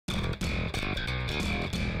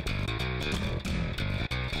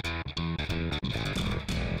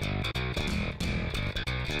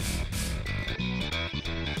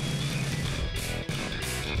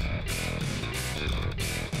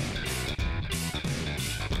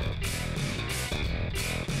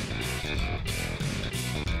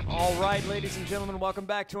All right, ladies and gentlemen, welcome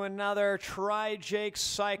back to another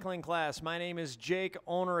TriJakeCycling class. My name is Jake,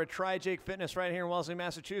 owner of TriJake Fitness right here in Wellesley,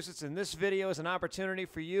 Massachusetts, and this video is an opportunity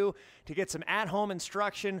for you to get some at-home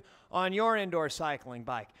instruction on your indoor cycling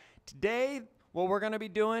bike. Today, what we're going to be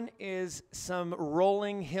doing is some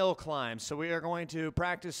rolling hill climbs. So we are going to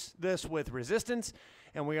practice this with resistance,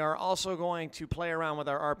 and we are also going to play around with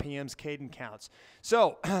our RPMs, cadence counts.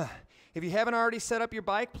 So if you haven't already set up your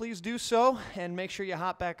bike, please do so and make sure you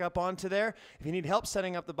hop back up onto there. If you need help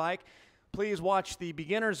setting up the bike, please watch the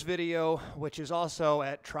beginner's video, which is also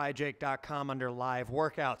at TriJake.com under live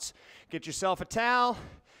workouts. Get yourself a towel,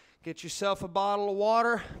 get yourself a bottle of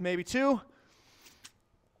water, maybe two,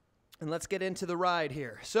 and let's get into the ride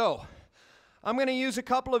here. So I'm going to use a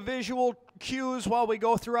couple of visual cues while we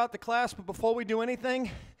go throughout the class, but before we do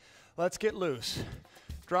anything, let's get loose.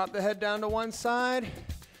 Drop the head down to one side.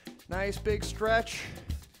 Nice big stretch.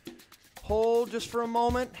 Hold just for a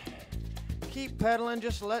moment. Keep pedaling,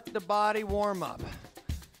 just let the body warm up.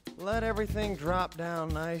 Let everything drop down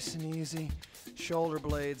nice and easy. Shoulder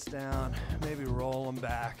blades down, maybe roll them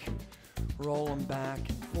back. Roll them back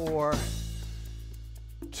in 4,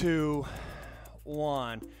 2,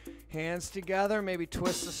 1. Hands together, maybe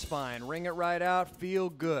twist the spine. Wring it right out, feel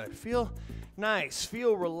good. Feel nice,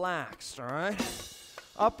 feel relaxed, all right?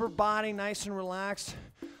 Upper body nice and relaxed.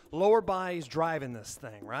 Lower body's driving this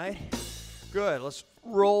thing, right? Good, let's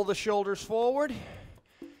roll the shoulders forward.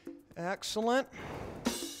 Excellent.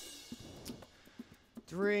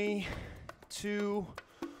 3, 2,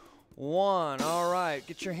 1. All right,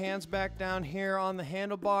 get your hands back down here on the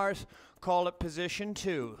handlebars. Call it position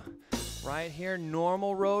 2. Right here,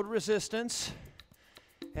 normal road resistance.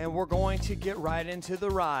 And we're going to get right into the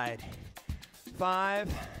ride.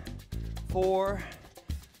 5, 4,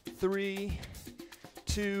 3,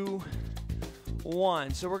 2,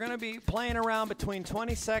 1. So we're going to be playing around between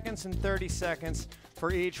 20 seconds and 30 seconds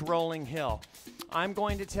for each rolling hill. I'm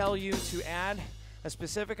going to tell you to add a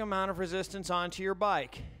specific amount of resistance onto your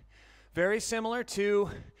bike. Very similar to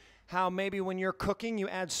how maybe when you're cooking you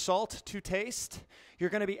add salt to taste. You're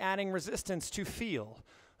going to be adding resistance to feel.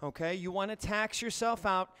 Okay? You want to tax yourself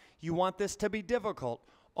out. You want this to be difficult.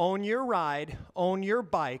 Own your ride, own your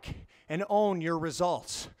bike, and own your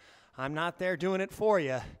results. I'm not there doing it for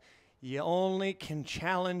you. You only can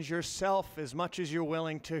challenge yourself as much as you're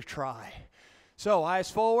willing to try. So eyes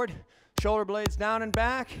forward, shoulder blades down and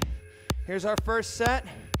back. Here's our first set,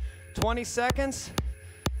 20 seconds.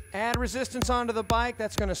 Add resistance onto the bike.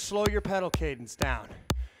 That's going to slow your pedal cadence down.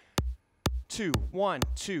 2, 1,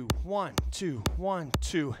 2, 1, 2, 1,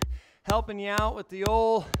 2. Helping you out with the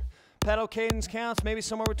old pedal cadence counts, maybe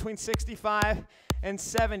somewhere between 65 and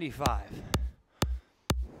 75.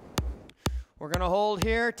 We're going to hold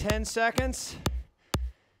here 10 seconds.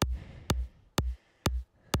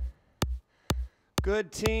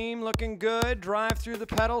 Good team, looking good. Drive through the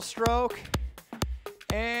pedal stroke.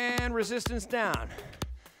 And resistance down.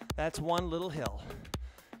 That's one little hill.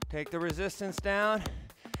 Take the resistance down.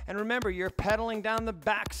 And remember, you're pedaling down the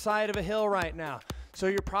back side of a hill right now. So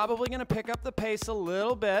you're probably going to pick up the pace a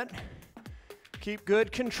little bit. Keep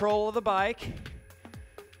good control of the bike.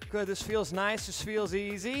 Good, this feels nice, this feels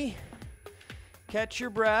easy. Catch your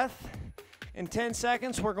breath. In 10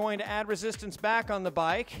 seconds, we're going to add resistance back on the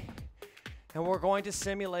bike, and we're going to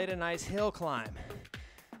simulate a nice hill climb.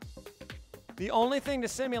 The only thing to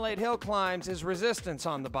simulate hill climbs is resistance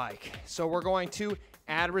on the bike. So we're going to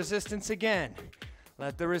add resistance again.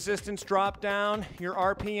 Let the resistance drop down your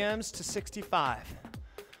RPMs to 65.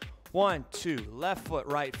 1, 2, left foot,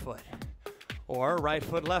 right foot. Or right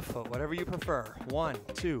foot, left foot, whatever you prefer. 1,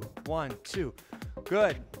 2, 1, 2.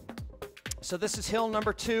 Good. So this is hill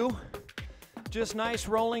number 2, just nice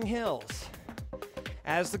rolling hills.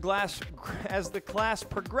 As the class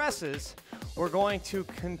progresses, we're going to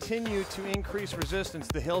continue to increase resistance.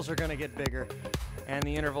 The hills are going to get bigger and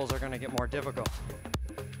the intervals are going to get more difficult.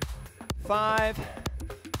 5,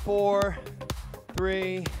 4,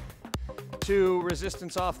 3, 2,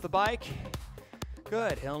 resistance off the bike.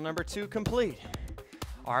 Good, hill number 2 complete.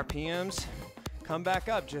 RPMs come back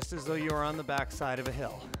up just as though you were on the back side of a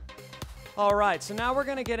hill. All right, so now we're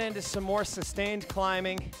going to get into some more sustained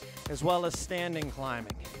climbing as well as standing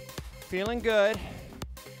climbing. Feeling good.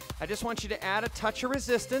 I just want you to add a touch of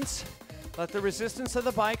resistance. Let the resistance of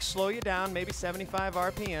the bike slow you down, maybe 75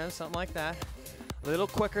 RPM, something like that. A little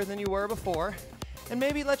quicker than you were before. And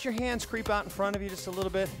maybe let your hands creep out in front of you just a little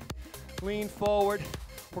bit. Lean forward.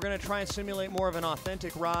 We're going to try and simulate more of an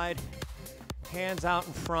authentic ride. Hands out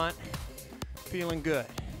in front. Feeling good.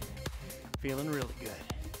 Feeling really good.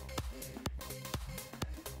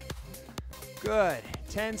 Good.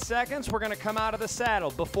 10 seconds, we're gonna come out of the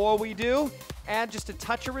saddle. Before we do, add just a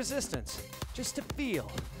touch of resistance, just to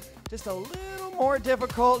feel, just a little more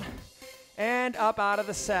difficult, and up out of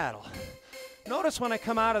the saddle. Notice when I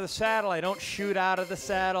come out of the saddle, I don't shoot out of the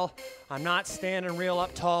saddle. I'm not standing real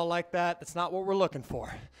up tall like that. That's not what we're looking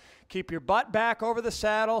for. Keep your butt back over the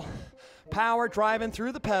saddle, power driving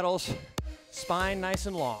through the pedals, spine nice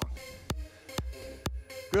and long.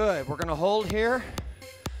 Good, we're gonna hold here.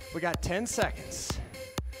 We got 10 seconds.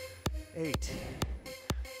 8,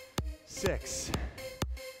 6,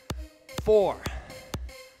 4,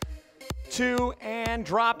 2, and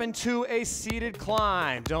drop into a seated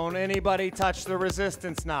climb. Don't anybody touch the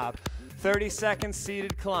resistance knob. 30 seconds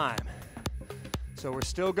seated climb. So we're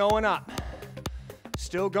still going up.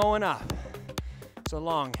 Still going up. It's a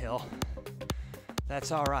long hill.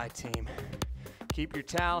 That's all right, team. Keep your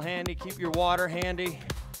towel handy, keep your water handy.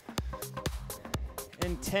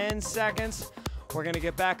 In 10 seconds, we're gonna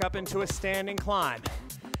get back up into a standing climb.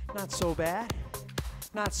 Not so bad,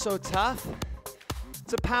 not so tough.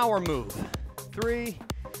 It's a power move. 3,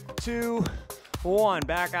 2, 1,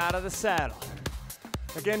 back out of the saddle.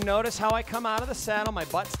 Again, notice how I come out of the saddle. My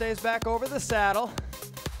butt stays back over the saddle.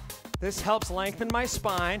 This helps lengthen my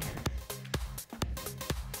spine.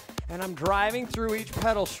 And I'm driving through each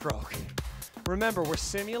pedal stroke. Remember, we're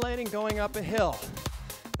simulating going up a hill.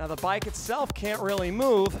 Now the bike itself can't really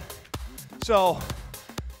move, so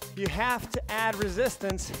you have to add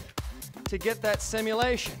resistance to get that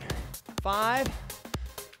simulation. 5,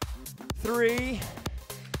 3,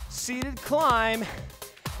 seated climb,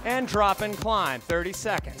 and drop and climb, 30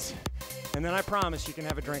 seconds. And then I promise you can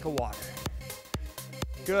have a drink of water.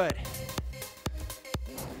 Good.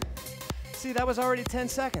 See, that was already 10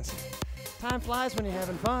 seconds. Time flies when you're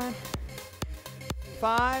having fun.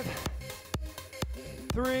 5,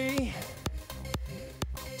 3,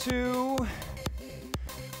 2,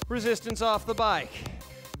 resistance off the bike.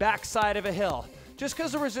 Back side of a hill. Just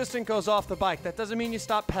because the resistance goes off the bike, that doesn't mean you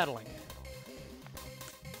stop pedaling.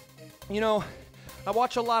 You know, I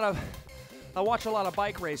watch a lot of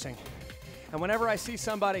bike racing, and whenever I see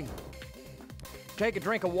somebody take a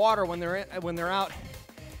drink of water when they're out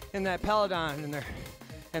in that peloton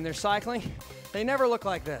and they're cycling, they never look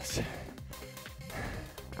like this.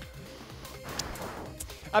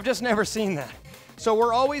 I've just never seen that. So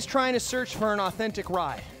we're always trying to search for an authentic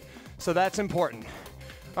ride. So that's important.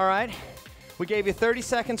 All right, we gave you 30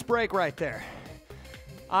 seconds break right there.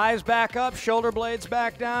 Eyes back up, shoulder blades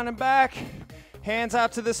back down and back. Hands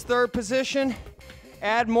out to this third position.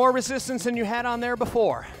 Add more resistance than you had on there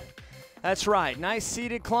before. That's right, nice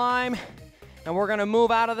seated climb. And we're gonna move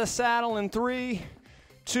out of the saddle in 3,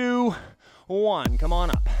 2, 1. Come on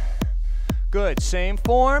up. Good, same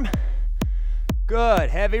form. Good,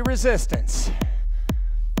 heavy resistance.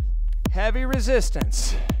 Heavy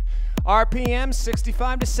resistance. RPM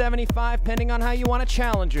 65 to 75, depending on how you want to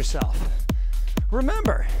challenge yourself.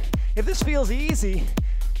 Remember, if this feels easy,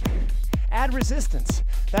 add resistance.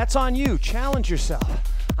 That's on you, challenge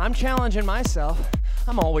yourself. I'm challenging myself.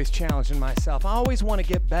 I'm always challenging myself. I always want to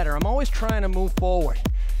get better. I'm always trying to move forward.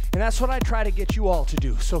 And that's what I try to get you all to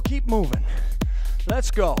do. So keep moving.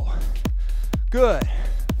 Let's go. Good.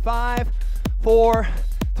 5, 4,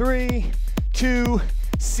 3, 2,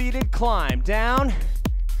 seated climb. Down.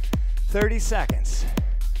 30 seconds.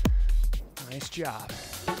 Nice job.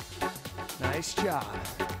 Nice job.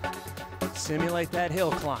 Simulate that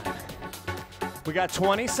hill climb. We got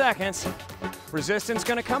 20 seconds. Resistance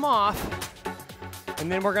gonna come off,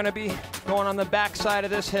 and then we're gonna be going on the back side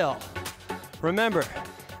of this hill. Remember,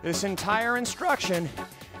 this entire instruction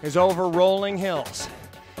is over rolling hills.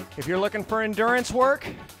 If you're looking for endurance work,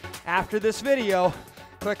 after this video,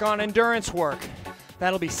 click on endurance work.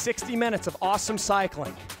 That'll be 60 minutes of awesome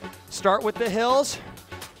cycling. Start with the hills,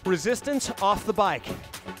 resistance off the bike,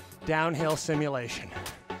 downhill simulation.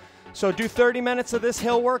 So do 30 minutes of this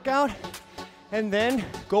hill workout, and then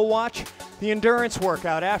go watch the endurance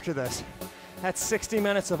workout after this. That's 60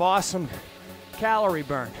 minutes of awesome calorie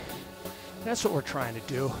burn. That's what we're trying to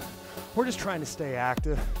do. We're just trying to stay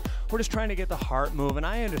active. We're just trying to get the heart moving.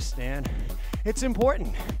 I understand. It's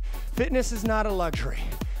important. Fitness is not a luxury.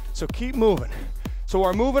 So keep moving. So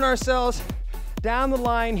we're moving ourselves down the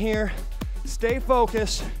line here. Stay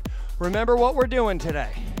focused. Remember what we're doing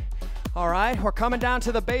today. All right, we're coming down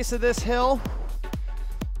to the base of this hill.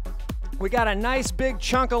 We got a nice big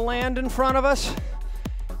chunk of land in front of us.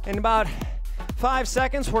 In about 5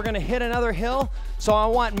 seconds, we're gonna hit another hill. So I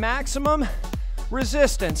want maximum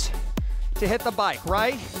resistance to hit the bike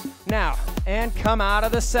right now and come out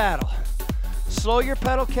of the saddle. Slow your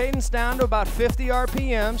pedal cadence down to about 50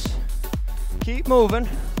 RPMs. Keep moving.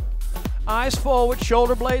 Eyes forward,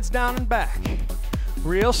 shoulder blades down and back.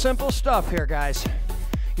 Real simple stuff here, guys.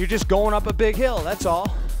 You're just going up a big hill, that's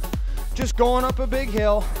all. Just going up a big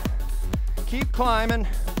hill. Keep climbing,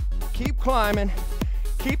 keep climbing.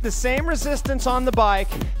 Keep the same resistance on the bike.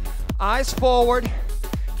 Eyes forward.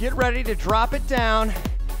 Get ready to drop it down.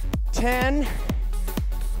 10,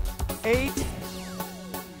 8,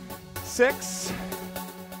 6,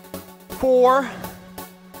 4,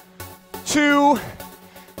 2,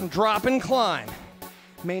 drop and climb.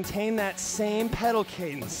 Maintain that same pedal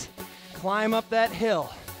cadence. Climb up that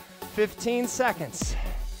hill. 15 seconds.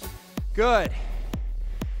 Good.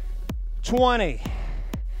 20.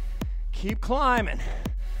 Keep climbing.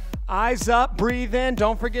 Eyes up, breathe in,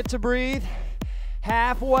 don't forget to breathe.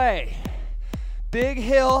 Halfway. Big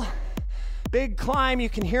hill, big climb. You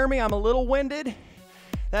can hear me, I'm a little winded.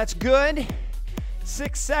 That's good.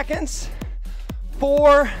 6 seconds.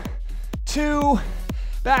 4, 2,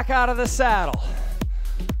 back out of the saddle.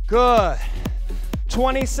 Good.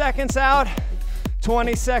 20 seconds out,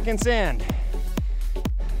 20 seconds in.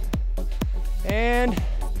 And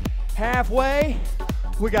halfway,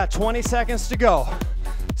 we got 20 seconds to go.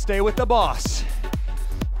 Stay with the boss.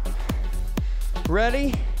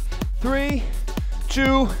 Ready? 3,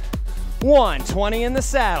 2, 1. 20 in the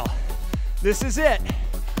saddle. This is it.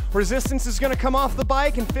 Resistance is gonna come off the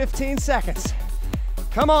bike in 15 seconds.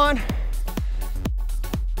 Come on.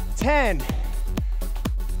 10,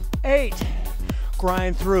 8,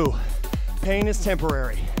 grind through. Pain is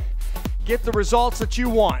temporary. Get the results that you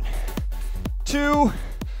want. 2,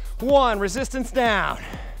 1, resistance down.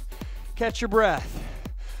 Catch your breath.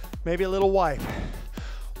 Maybe a little wipe.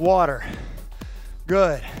 Water.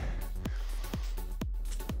 Good.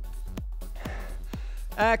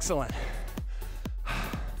 Excellent.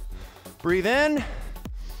 Breathe in,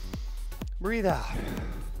 breathe out.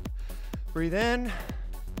 Breathe in,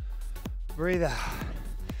 breathe out.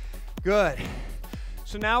 Good.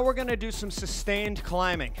 So now we're gonna do some sustained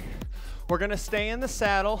climbing. We're gonna stay in the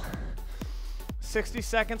saddle, 60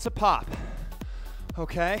 seconds a pop,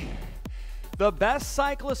 okay? The best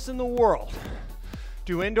cyclists in the world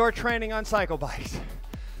do indoor training on cycle bikes.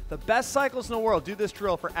 The best cyclists in the world do this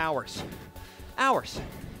drill for hours. Hours.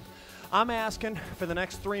 I'm asking for the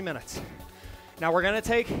next 3 minutes. Now we're gonna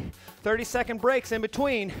take 30-second breaks in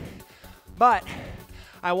between, but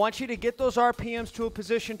I want you to get those RPMs to a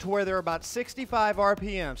position to where they're about 65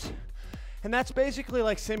 RPMs. And that's basically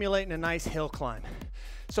like simulating a nice hill climb.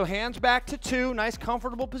 So hands back to 2, nice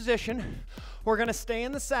comfortable position. We're gonna stay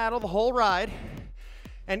in the saddle the whole ride.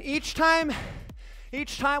 And each time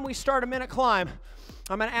we start a minute climb,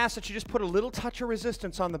 I'm gonna ask that you just put a little touch of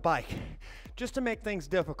resistance on the bike, just to make things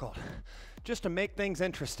difficult, just to make things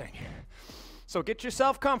interesting. So get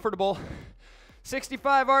yourself comfortable.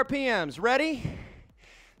 65 RPMs, ready,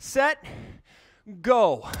 set,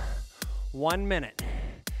 go. 1 minute.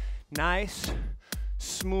 Nice,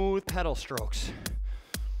 smooth pedal strokes.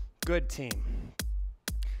 Good team.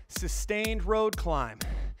 Sustained road climb.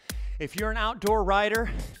 If you're an outdoor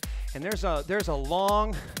rider and there's a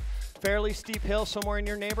long, fairly steep hill somewhere in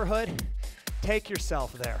your neighborhood, take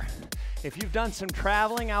yourself there. If you've done some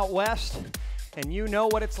traveling out west and you know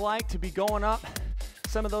what it's like to be going up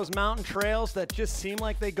some of those mountain trails that just seem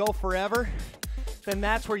like they go forever, then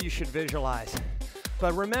that's where you should visualize.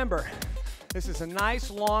 But remember, this is a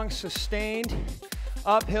nice, long, sustained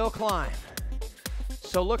uphill climb.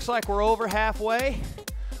 So looks like we're over halfway.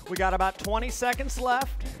 We got about 20 seconds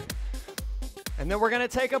left, and then we're gonna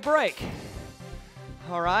take a break.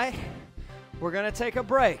 All right, we're gonna take a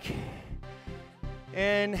break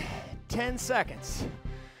in 10 seconds.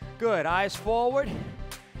 Good, eyes forward,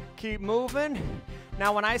 keep moving.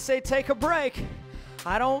 Now when I say take a break,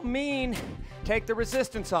 I don't mean take the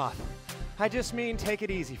resistance off. I just mean take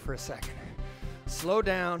it easy for a second. Slow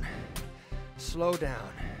down, slow down.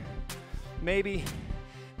 Maybe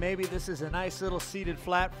this is a nice little seated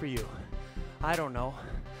flat for you. I don't know,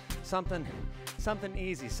 something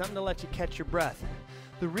easy, something to let you catch your breath.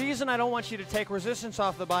 The reason I don't want you to take resistance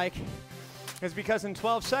off the bike is because in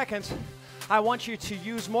 12 seconds, I want you to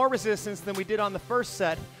use more resistance than we did on the first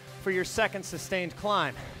set for your second sustained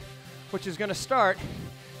climb, which is gonna start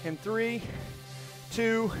in 3,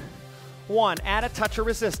 2, 1. Add a touch of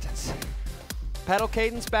resistance. Pedal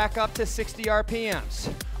cadence back up to 60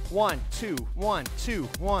 RPMs. 1, 2, 1, 2,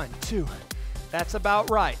 1, 2. That's about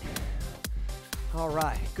right. All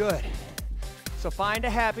right, good. So find a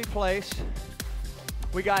happy place.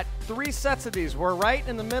 We got 3 sets of these. We're right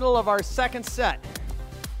in the middle of our second set.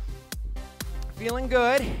 Feeling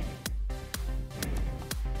good.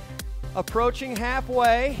 Approaching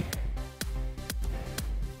halfway.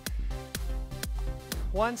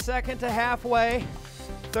 1 second to halfway,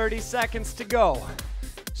 30 seconds to go.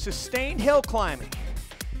 Sustained hill climbing.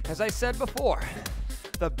 As I said before,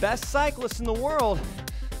 the best cyclists in the world,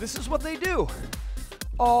 this is what they do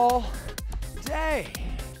all day.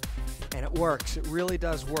 And it works, it really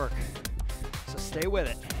does work. So stay with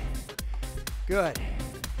it. Good.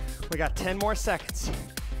 We got 10 more seconds,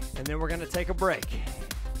 and then we're gonna take a break.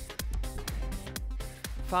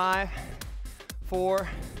 5, 4,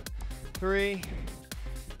 3,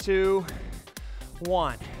 2,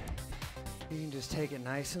 1. You can just take it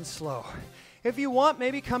nice and slow. If you want,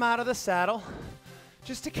 maybe come out of the saddle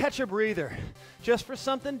just to catch a breather, just for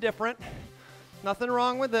something different. Nothing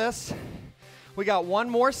wrong with this. We got one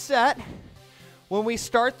more set. When we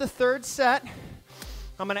start the third set,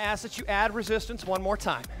 I'm gonna ask that you add resistance one more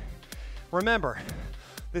time. Remember,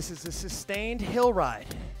 this is a sustained hill ride.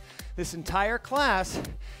 This entire class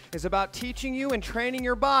is about teaching you and training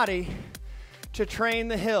your body to train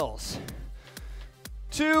the hills.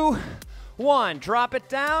 2, 1, drop it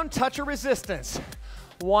down, touch a resistance.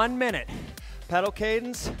 1 minute. Pedal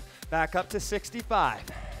cadence, back up to 65.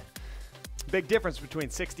 Big difference between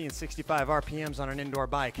 60 and 65 RPMs on an indoor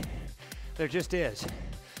bike. There just is.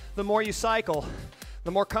 The more you cycle,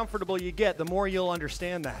 the more comfortable you get, the more you'll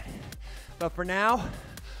understand that. But for now,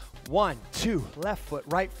 1, 2, left foot,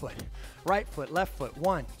 left foot,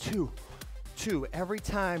 1, 2, 2. Every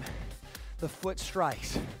time the foot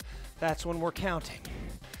strikes, that's when we're counting.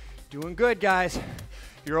 Doing good, guys.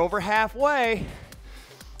 You're over halfway.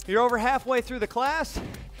 You're over halfway through the class,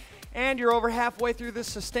 and you're over halfway through this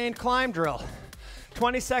sustained climb drill.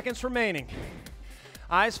 20 seconds remaining.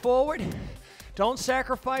 Eyes forward. Don't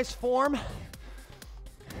sacrifice form.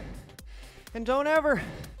 And don't ever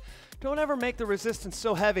make the resistance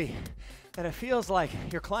so heavy that it feels like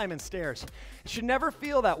you're climbing stairs. It should never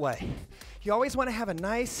feel that way. You always want to have a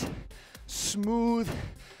nice, smooth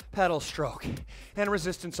pedal stroke and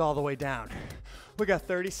resistance all the way down. We got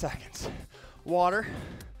 30 seconds. Water.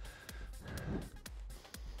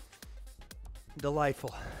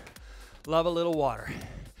 Delightful. Love a little water.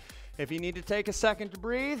 If you need to take a second to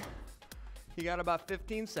breathe, you got about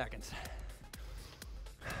 15 seconds.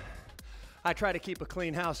 I try to keep a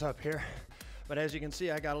clean house up here, but as you can see,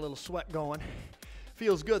 I got a little sweat going.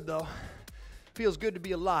 Feels good though. Feels good to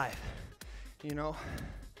be alive, you know.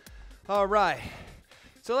 All right,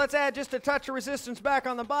 so let's add just a touch of resistance back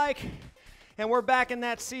on the bike, and we're back in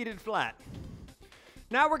that seated flat.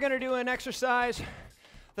 Now we're gonna do an exercise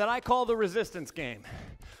that I call the resistance game.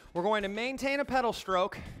 We're going to maintain a pedal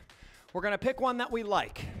stroke. We're gonna pick one that we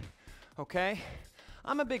like, okay?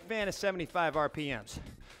 I'm a big fan of 75 RPMs.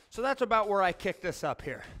 So that's about where I kick this up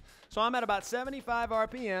here. So I'm at about 75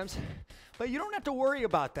 RPMs, but you don't have to worry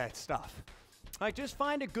about that stuff. Like, just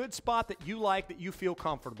find a good spot that you like, that you feel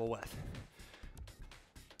comfortable with.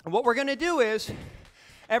 And what we're gonna do is,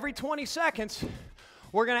 every 20 seconds,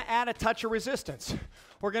 we're gonna add a touch of resistance.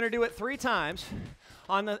 We're gonna do it 3 times.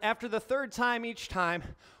 After the third time each time,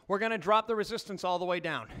 we're gonna drop the resistance all the way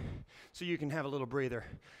down so you can have a little breather,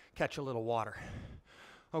 catch a little water.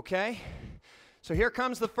 Okay? So here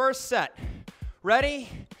comes the first set. Ready,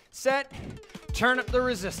 set, turn up the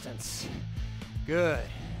resistance. Good,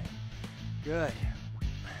 good.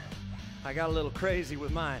 I got a little crazy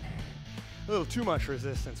with mine. A little too much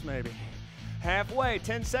resistance maybe. Halfway,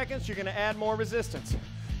 10 seconds, you're gonna add more resistance.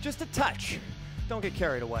 Just a touch, don't get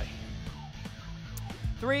carried away.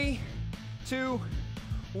 3, 2,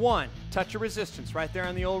 1. Touch of resistance right there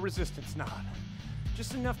on the old resistance knob.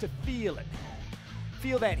 Just enough to feel it.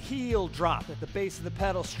 Feel that heel drop at the base of the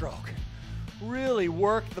pedal stroke. Really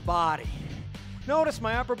work the body. Notice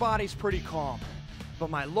my upper body's pretty calm, but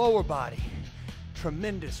my lower body,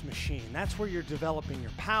 tremendous machine. That's where you're developing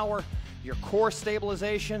your power, your core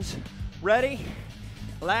stabilizations. Ready?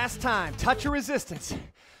 Last time, touch of resistance,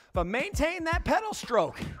 but maintain that pedal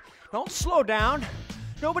stroke. Don't slow down.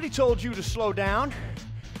 Nobody told you to slow down.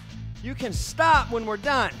 You can stop when we're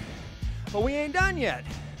done, but we ain't done yet.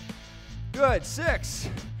 Good, 6,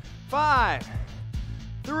 5,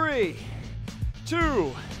 3,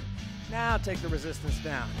 2. Now take the resistance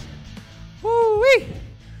down. Woo-wee!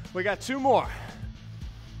 We got 2 more.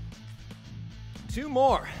 2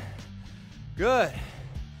 more. Good.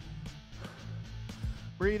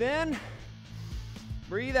 Breathe in,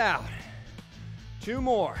 breathe out. 2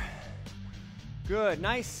 more. Good,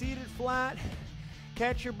 nice seated flat.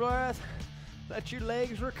 Catch your breath, let your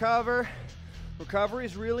legs recover. Recovery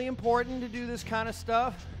is really important to do this kind of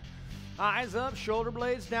stuff. Eyes up, shoulder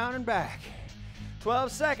blades down and back.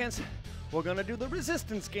 12 seconds. We're gonna do the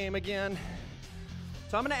resistance game again.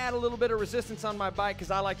 So I'm gonna add a little bit of resistance on my bike because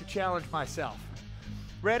I like to challenge myself.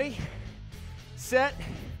 Ready, set,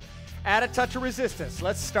 add a touch of resistance.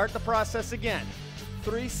 Let's start the process again.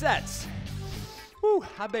 3 sets. Whew,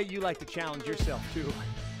 I bet you like to challenge yourself too.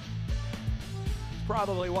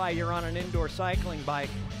 Probably why you're on an indoor cycling bike,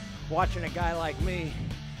 watching a guy like me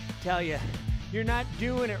tell you, you're not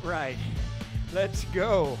doing it right. Let's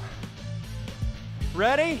go.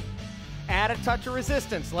 Ready? Add a touch of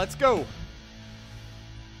resistance. Let's go.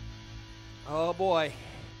 Oh boy.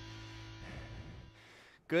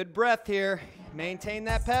 Good breath here. Maintain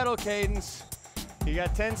that pedal cadence. You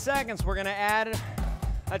got 10 seconds. We're gonna add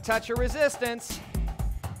a touch of resistance.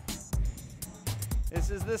 This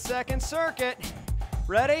is the second circuit.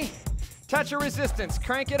 Ready? Touch of resistance.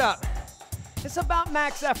 Crank it up. It's about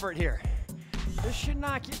max effort here. This should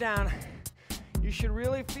knock you down. You should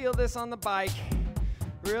really feel this on the bike.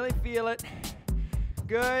 Really feel it.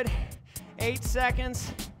 Good. 8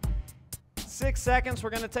 seconds. 6 seconds. We're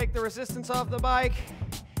gonna take the resistance off the bike.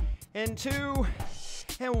 And 2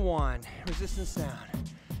 and 1. Resistance down.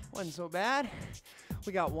 Wasn't so bad.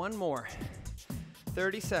 We got one more.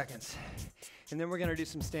 30 seconds. And then we're gonna do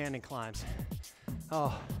some standing climbs.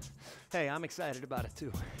 Oh, hey, I'm excited about it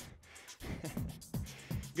too.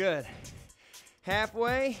 Good.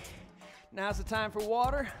 Halfway. Now's the time for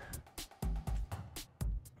water.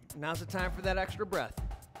 Now's the time for that extra breath.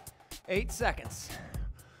 8 seconds.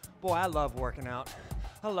 Boy, I love working out.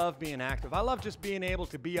 I love being active. I love just being able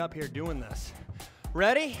to be up here doing this.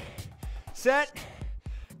 Ready, set,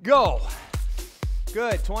 go.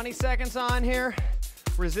 Good, 20 seconds on here.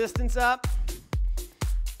 Resistance up.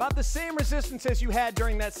 About the same resistance as you had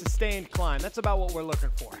during that sustained climb. That's about what we're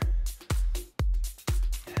looking for.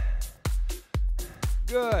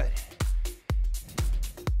 Good.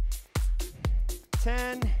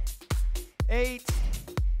 10, 8,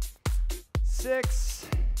 6,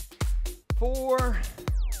 4,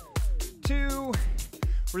 2,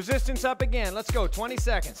 resistance up again. Let's go, 20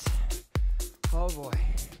 seconds. Oh boy,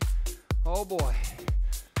 oh boy.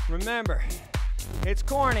 Remember, it's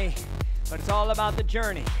corny, but it's all about the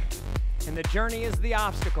journey. And the journey is the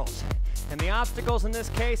obstacles. And the obstacles in this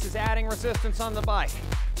case is adding resistance on the bike.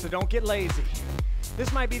 So don't get lazy.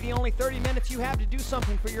 This might be the only 30 minutes you have to do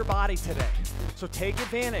something for your body today. So take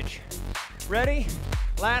advantage. Ready?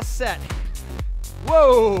 Last set.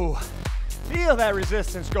 Whoa! Feel that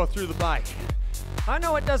resistance go through the bike. I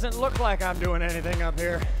know it doesn't look like I'm doing anything up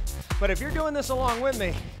here, but if you're doing this along with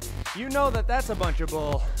me, you know that that's a bunch of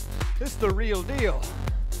bull. This is the real deal.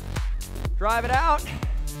 Drive it out.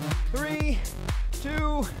 3,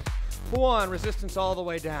 2, 1. Resistance all the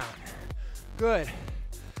way down. Good.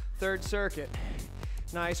 Third circuit.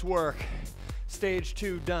 Nice work. Stage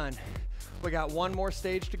 2 done. We got one more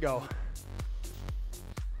stage to go.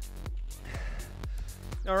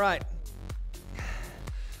 All right.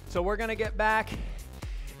 So we're gonna get back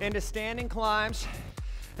into standing climbs,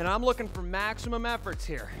 and I'm looking for maximum efforts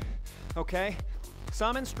here, okay?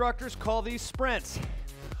 Some instructors call these sprints.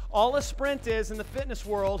 All a sprint is in the fitness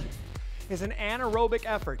world is an anaerobic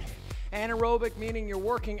effort. Anaerobic meaning you're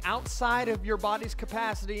working outside of your body's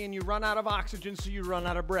capacity and you run out of oxygen, so you run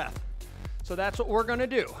out of breath. So that's what we're gonna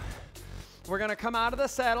do. We're gonna come out of the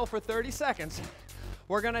saddle for 30 seconds.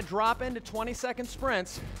 We're gonna drop into 20-second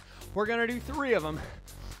sprints. We're gonna do 3 of them,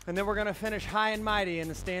 and then we're gonna finish high and mighty in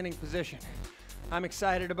the standing position. I'm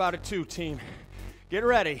excited about it too, team. Get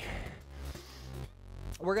ready.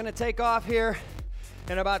 We're gonna take off here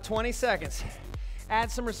in about 20 seconds.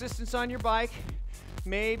 Add some resistance on your bike.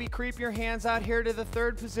 Maybe creep your hands out here to the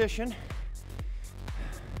 3rd position.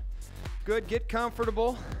 Good, get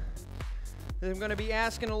comfortable. I'm gonna be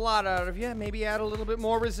asking a lot out of you. Maybe add a little bit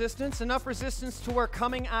more resistance. Enough resistance to where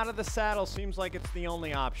coming out of the saddle seems like it's the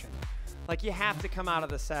only option. Like you have to come out of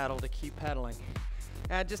the saddle to keep pedaling.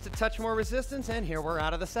 Add just a touch more resistance, and here we're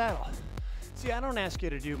out of the saddle. See, I don't ask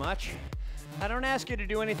you to do much. I don't ask you to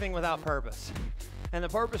do anything without purpose. And the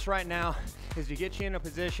purpose right now is to get you in a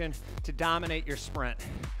position to dominate your sprint.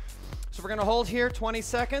 So we're gonna hold here 20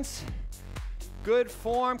 seconds. Good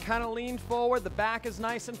form, kind of lean forward. The back is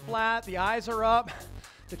nice and flat. The eyes are up.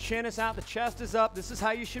 The chin is out, the chest is up. This is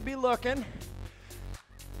how you should be looking.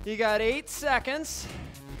 You got 8 seconds.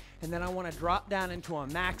 And then I want to drop down into a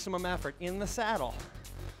maximum effort in the saddle.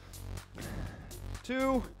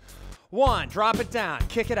 2, 1, drop it down.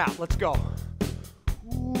 Kick it out, let's go.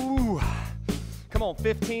 Ooh. Come on,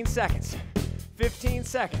 15 seconds. 15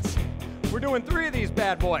 seconds. We're doing 3 of these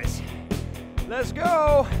bad boys. Let's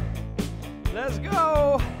go. Let's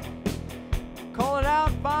go. Call it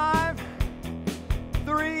out. 5,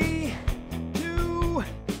 3, 2,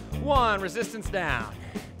 1. Resistance down.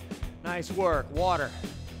 Nice work. Water.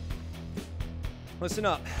 Listen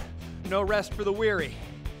up. No rest for the weary.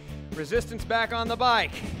 Resistance back on the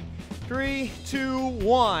bike. 3, 2,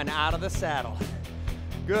 1, out of the saddle.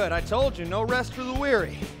 Good, I told you, no rest for the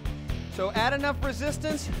weary. So add enough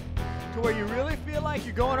resistance to where you really feel like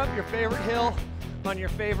you're going up your favorite hill on your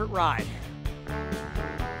favorite ride.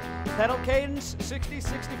 Pedal cadence, 60,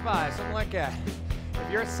 65, something like that.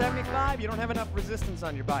 If you're at 75, you don't have enough resistance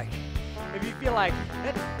on your bike. If you feel like,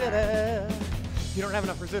 you don't have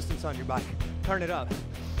enough resistance on your bike, turn it up.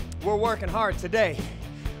 We're working hard today.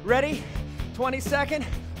 Ready? 20-second,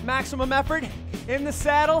 maximum effort, in the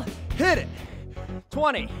saddle, hit it.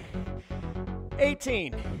 20,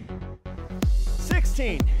 18,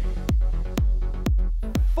 16,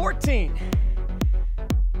 14,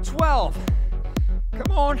 12,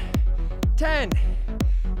 come on, 10,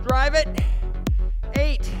 drive it,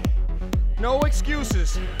 8, no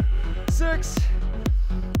excuses, 6,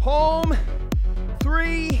 home,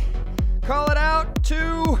 3, call it out,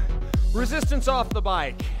 2, resistance off the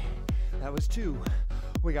bike. That was 2.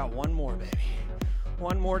 We got 1 more, baby.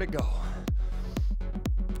 1 more to go.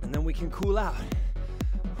 And then we can cool out.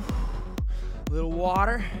 Little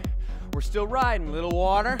water. We're still riding, little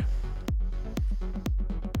water.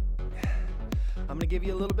 I'm gonna give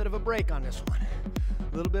you a little bit of a break on this one.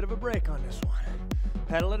 A little bit of a break on this one.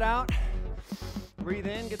 Pedal it out. Breathe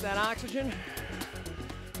in, get that oxygen.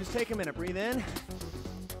 Just take a minute, breathe in,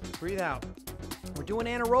 breathe out. We're doing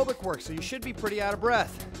anaerobic work, so you should be pretty out of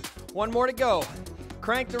breath. 1 more to go.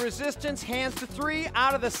 Crank the resistance, hands to 3,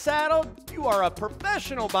 out of the saddle. You are a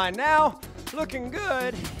professional by now. Looking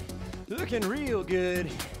good, looking real good.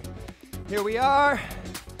 Here we are.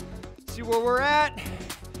 See where we're at.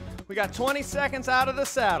 We got 20 seconds out of the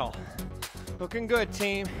saddle. Looking good,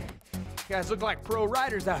 team. You guys look like pro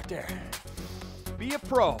riders out there. Be a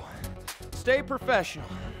pro. Stay professional.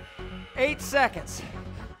 8 seconds.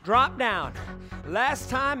 Drop down. Last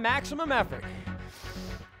time, maximum effort.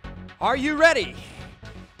 Are you ready?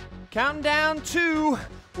 Counting down 2,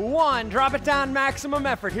 1. Drop it down, maximum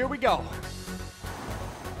effort. Here we go.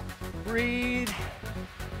 Breathe,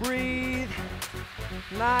 breathe.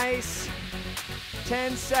 Nice.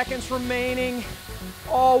 10 seconds remaining.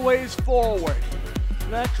 Always forward.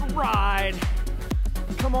 Let's ride.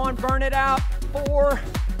 Come on, burn it out. 4,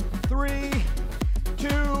 3,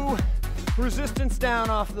 2. Resistance down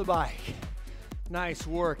off the bike. Nice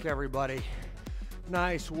work, everybody.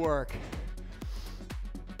 Nice work.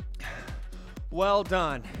 Well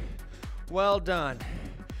done. Well done.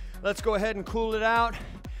 Let's go ahead and cool it out.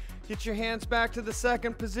 Get your hands back to the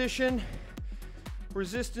second position.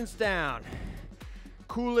 Resistance down.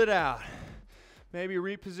 Cool it out. Maybe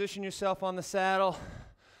reposition yourself on the saddle.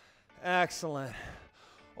 Excellent.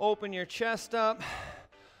 Open your chest up.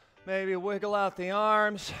 Maybe wiggle out the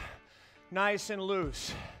arms. Nice and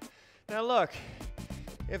loose. Now look,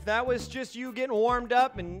 if that was just you getting warmed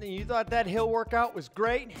up and you thought that hill workout was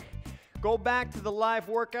great, go back to the live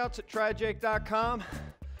workouts at TriJakeCycling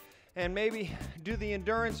and maybe do the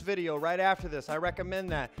endurance video right after this. I recommend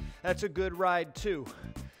that. That's a good ride too.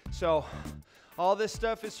 So all this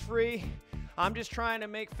stuff is free. I'm just trying to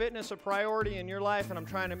make fitness a priority in your life, and I'm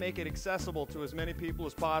trying to make it accessible to as many people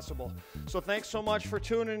as possible. So thanks so much for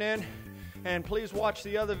tuning in, and please watch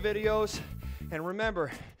the other videos. And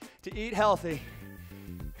remember to eat healthy,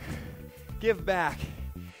 give back,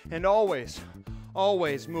 and always,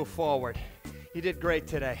 always move forward. You did great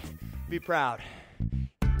today. Be proud.